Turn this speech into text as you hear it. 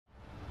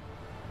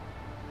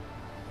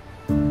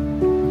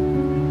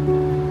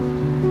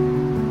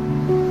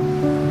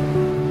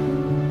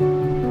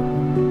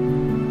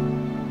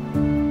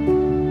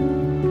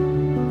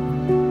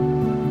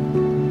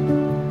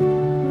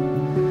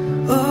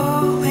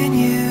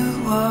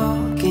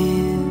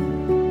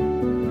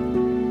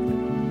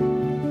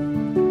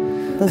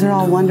Those are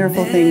all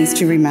wonderful things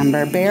to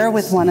remember. Bear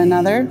with one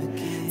another.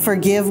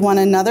 Forgive one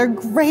another.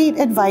 Great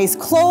advice.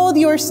 Clothe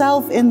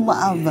yourself in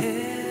love.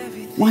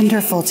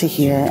 Wonderful to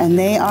hear. And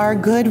they are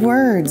good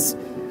words.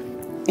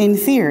 In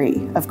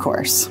theory, of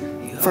course,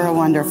 for a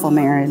wonderful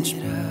marriage.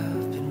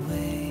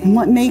 And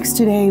what makes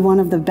today one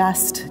of the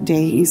best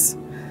days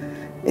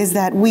is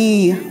that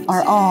we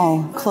are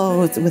all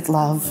clothed with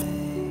love.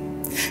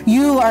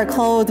 You are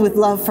clothed with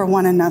love for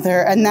one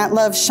another, and that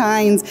love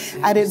shines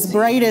at its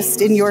brightest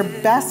in your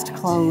best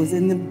clothes,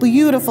 in the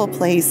beautiful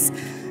place,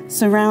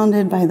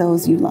 surrounded by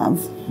those you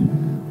love.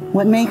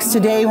 What makes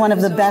today one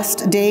of the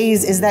best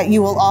days is that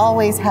you will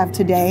always have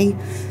today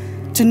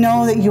to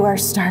know that you are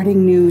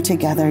starting new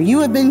together.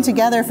 You have been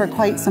together for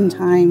quite some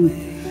time,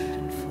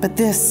 but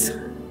this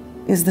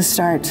is the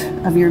start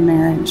of your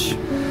marriage.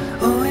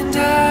 Oh, and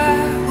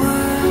I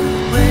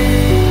would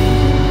wait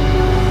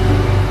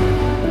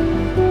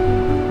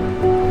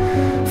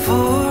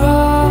for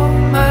all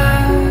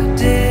my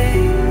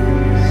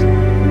days.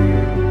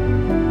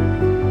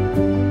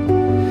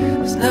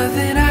 There's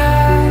nothing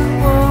I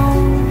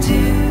won't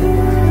do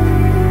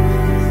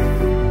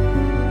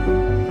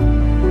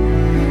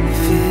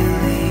if it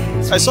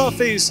leads I saw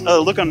a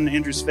look on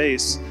Andrew's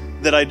face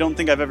that I don't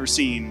think I've ever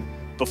seen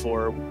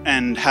before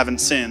and haven't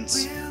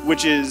since,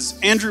 which is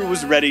Andrew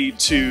was ready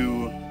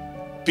to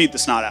beat the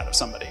snot out of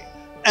somebody.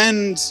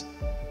 And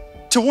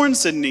to warn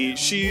Sydney,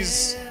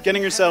 she's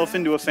getting herself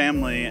into a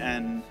family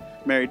and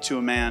married to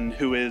a man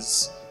who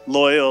is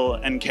loyal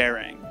and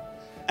caring,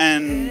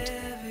 and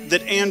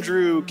that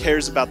Andrew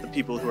cares about the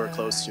people who are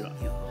close to him.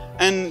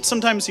 And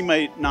sometimes he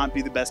might not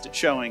be the best at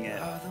showing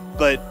it,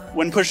 but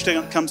when push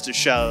comes to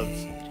shove,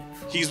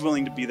 he's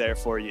willing to be there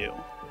for you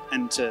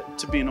and to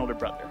be an older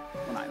brother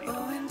when I need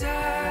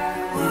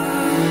him.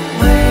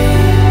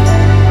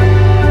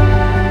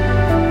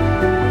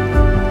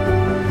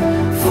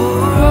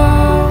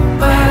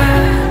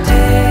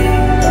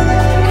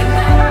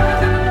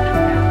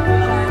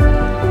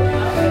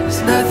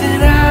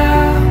 Nothing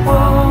I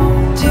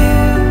won't do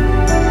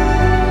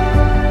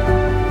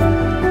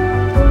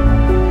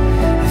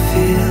if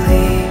it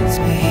leads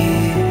me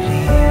here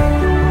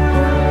to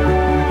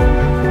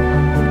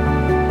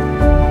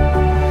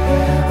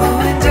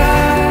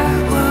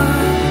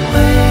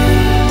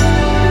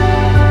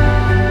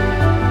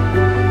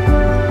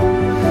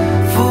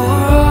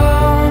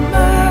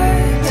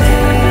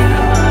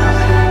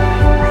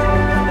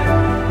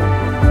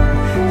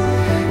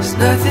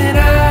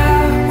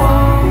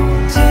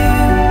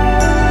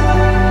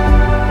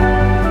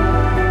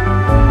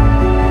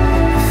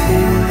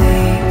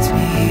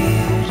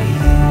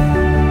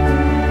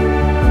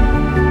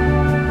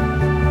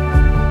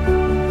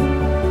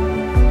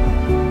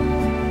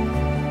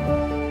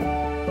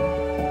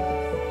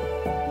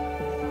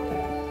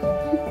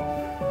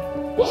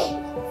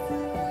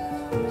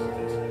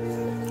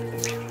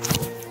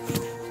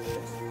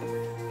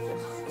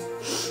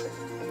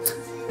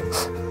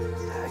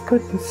My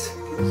goodness.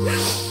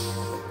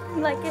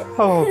 You like it?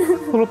 Oh,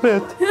 a little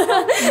bit.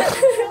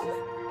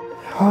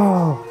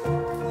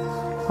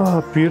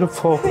 Oh,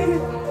 beautiful.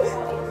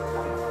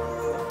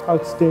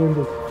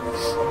 Outstanding.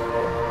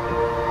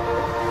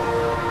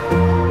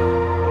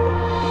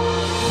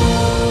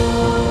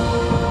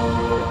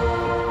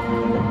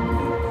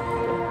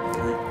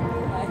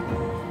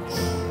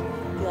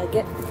 You like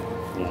it?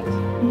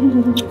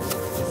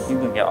 Yes. You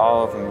can get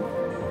all of them.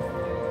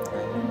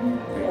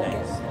 Very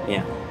nice.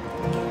 Yeah.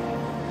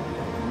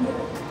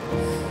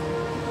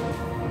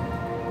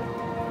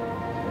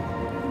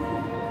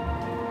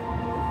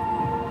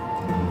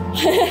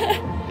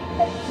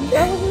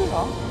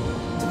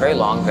 It's a very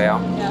long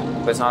veil, Yeah.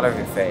 but it's not over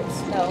your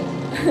face. No,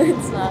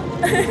 it's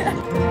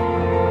not.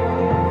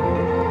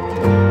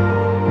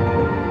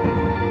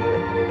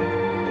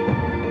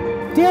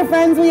 Dear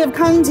friends, we have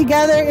come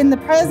together in the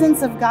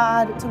presence of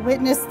God to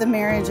witness the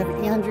marriage of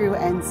Andrew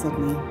and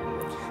Sydney,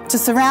 to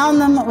surround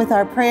them with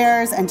our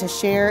prayers and to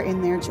share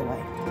in their joy.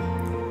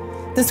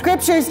 The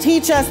scriptures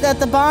teach us that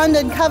the bond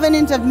and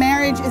covenant of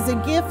marriage is a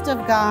gift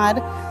of God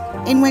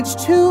in which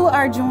two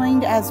are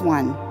joined as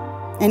one,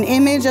 an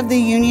image of the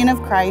union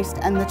of Christ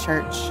and the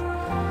church.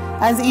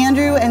 As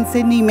Andrew and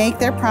Sydney make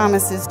their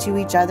promises to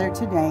each other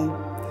today,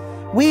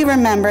 we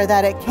remember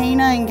that at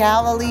Cana in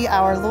Galilee,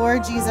 our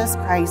Lord Jesus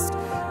Christ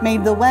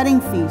made the wedding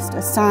feast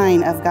a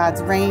sign of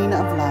God's reign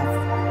of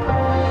love.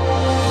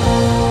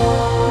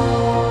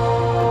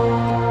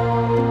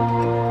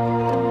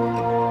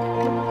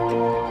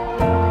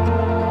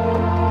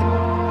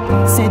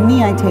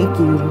 Sydney, I take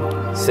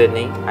you.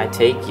 Sydney, I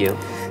take you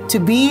To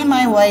be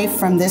my wife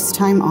from this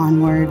time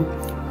onward.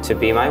 to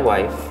be my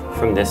wife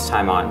from this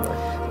time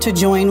onward, To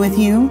join with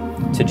you.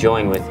 to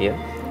join with you,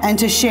 And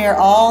to share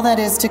all that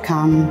is to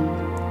come.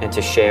 and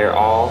to share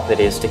all that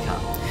is to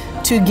come,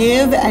 To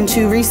give and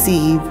to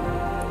receive.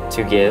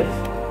 to give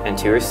and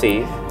to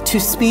receive, To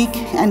speak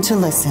and to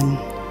listen.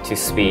 to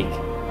speak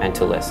and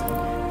to listen,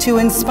 To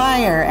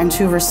inspire and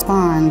to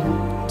respond.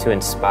 to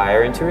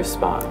inspire and to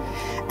respond,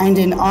 And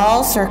in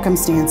all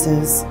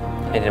circumstances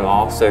and in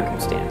all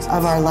circumstances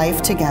of our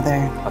life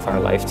together. of our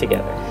life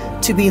together,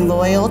 to be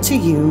loyal to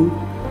you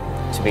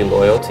to be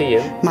loyal to you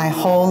my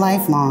whole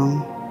life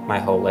long my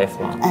whole life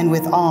long, and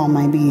with all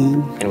my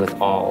being. and with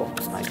all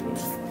my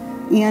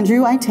being.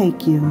 Andrew, I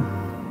take you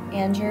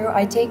Andrew,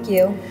 I take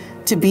you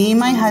to be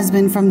my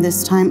husband from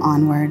this time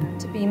onward,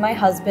 to be my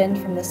husband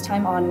from this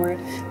time onward,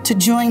 to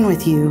join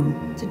with you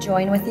to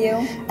join with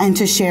you and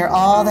to share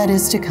all that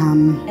is to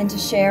come, and to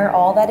share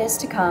all that is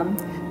to come,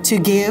 to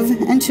give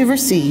and to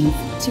receive,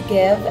 to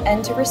give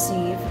and to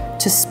receive,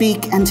 to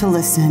speak and to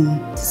listen,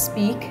 to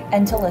speak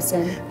and to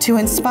listen, to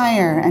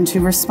inspire and to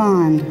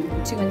respond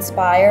to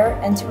inspire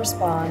and to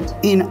respond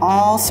in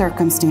all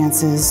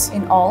circumstances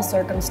in all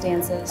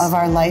circumstances of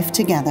our life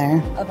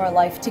together,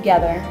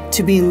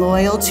 to be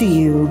loyal to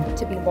you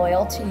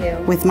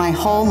with my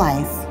whole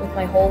life with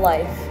my whole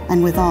life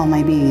and with all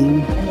my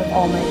being. and with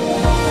all my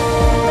being.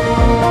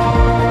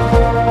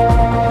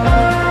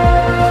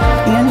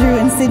 Andrew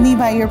and Sydney,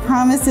 by your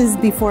promises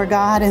before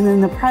God and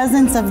in the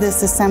presence of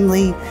this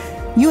assembly,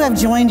 you have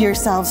joined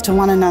yourselves to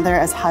one another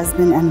as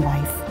husband and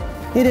wife.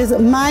 It is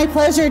my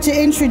pleasure to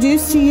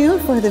introduce to you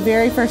for the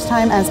very first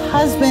time as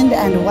husband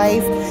and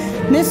wife,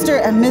 Mr.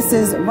 and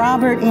Mrs.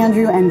 Robert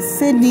Andrew and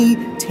Sydney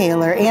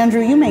Taylor.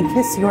 Andrew, you may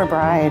kiss your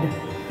bride.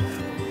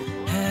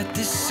 At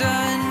the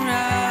sunrise,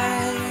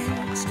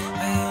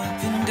 I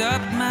opened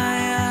up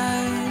my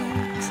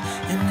eyes,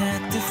 and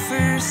at the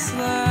first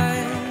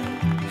light,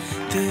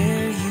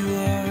 there you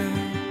are,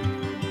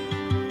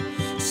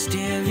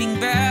 staring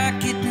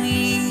back at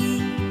me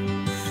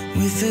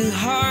with a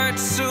heart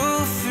so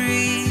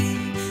free,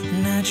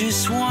 and I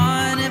just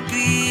wanna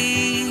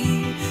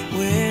be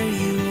where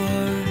you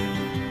are.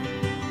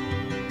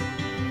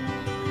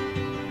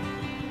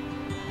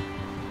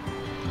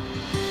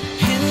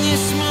 In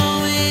this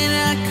moment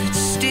I could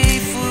stay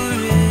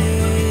forever,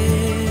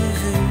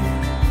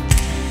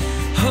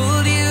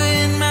 hold you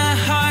in my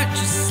heart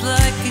just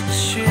like a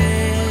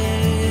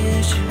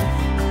treasure,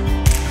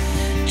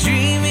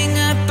 dreaming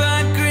up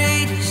our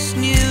greatest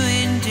new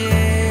endeavor.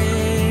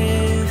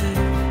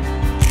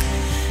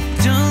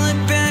 Don't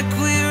look back,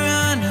 we're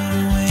on our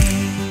way.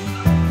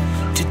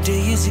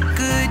 Today is a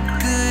good,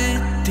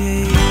 good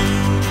day.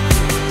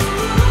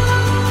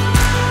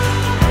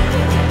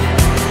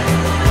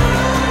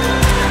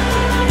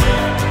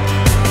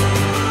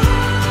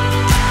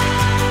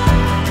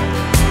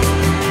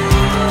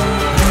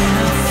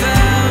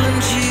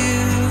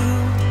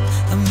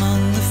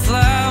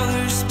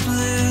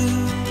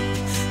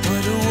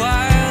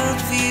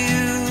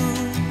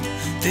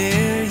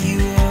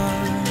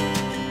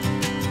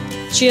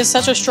 She has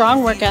such a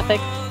strong work ethic,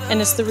 and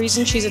it's the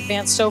reason she's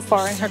advanced so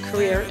far in her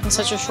career in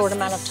such a short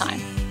amount of time.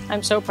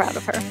 I'm so proud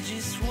of her.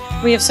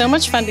 We have so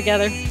much fun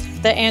together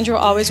that Andrew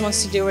always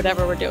wants to do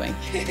whatever we're doing.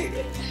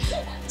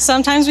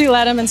 Sometimes we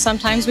let him and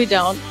sometimes we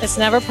don't. It's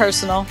never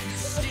personal.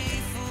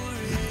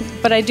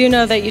 But I do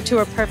know that you two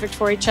are perfect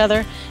for each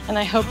other, and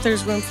I hope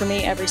there's room for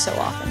me every so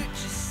often.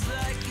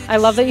 I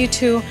love that you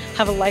two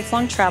have a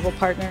lifelong travel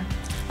partner.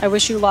 I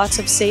wish you lots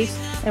of safe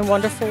and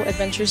wonderful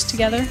adventures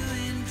together.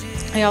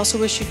 I also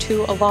wish you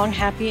two a long,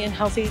 happy, and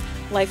healthy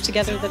life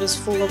together that is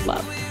full of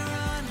love.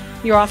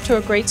 You're off to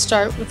a great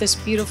start with this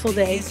beautiful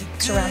day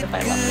surrounded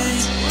by loved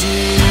ones.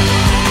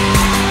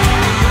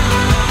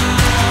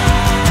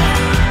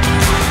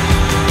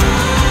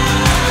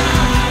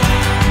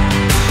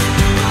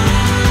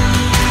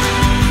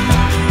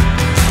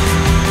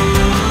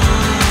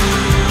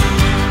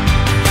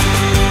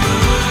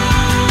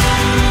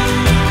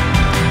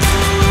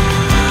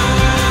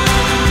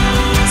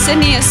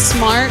 Sydney is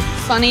smart,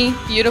 funny,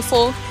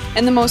 beautiful,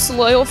 and the most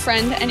loyal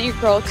friend any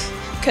girl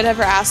could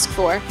ever ask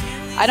for.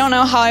 I don't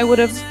know how I would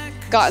have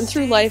gotten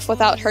through life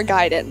without her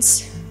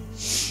guidance.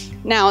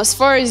 Now, as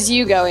far as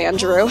you go,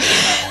 Andrew,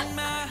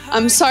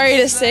 I'm sorry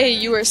to say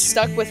you are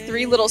stuck with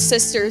 3 little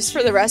sisters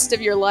for the rest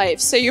of your life,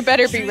 so you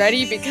better be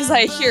ready because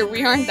I hear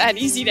we aren't that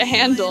easy to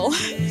handle.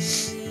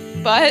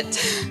 But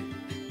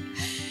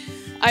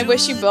I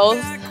wish you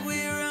both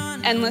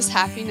endless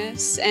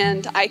happiness,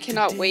 and I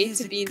cannot wait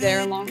to be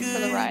there along for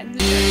the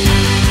ride.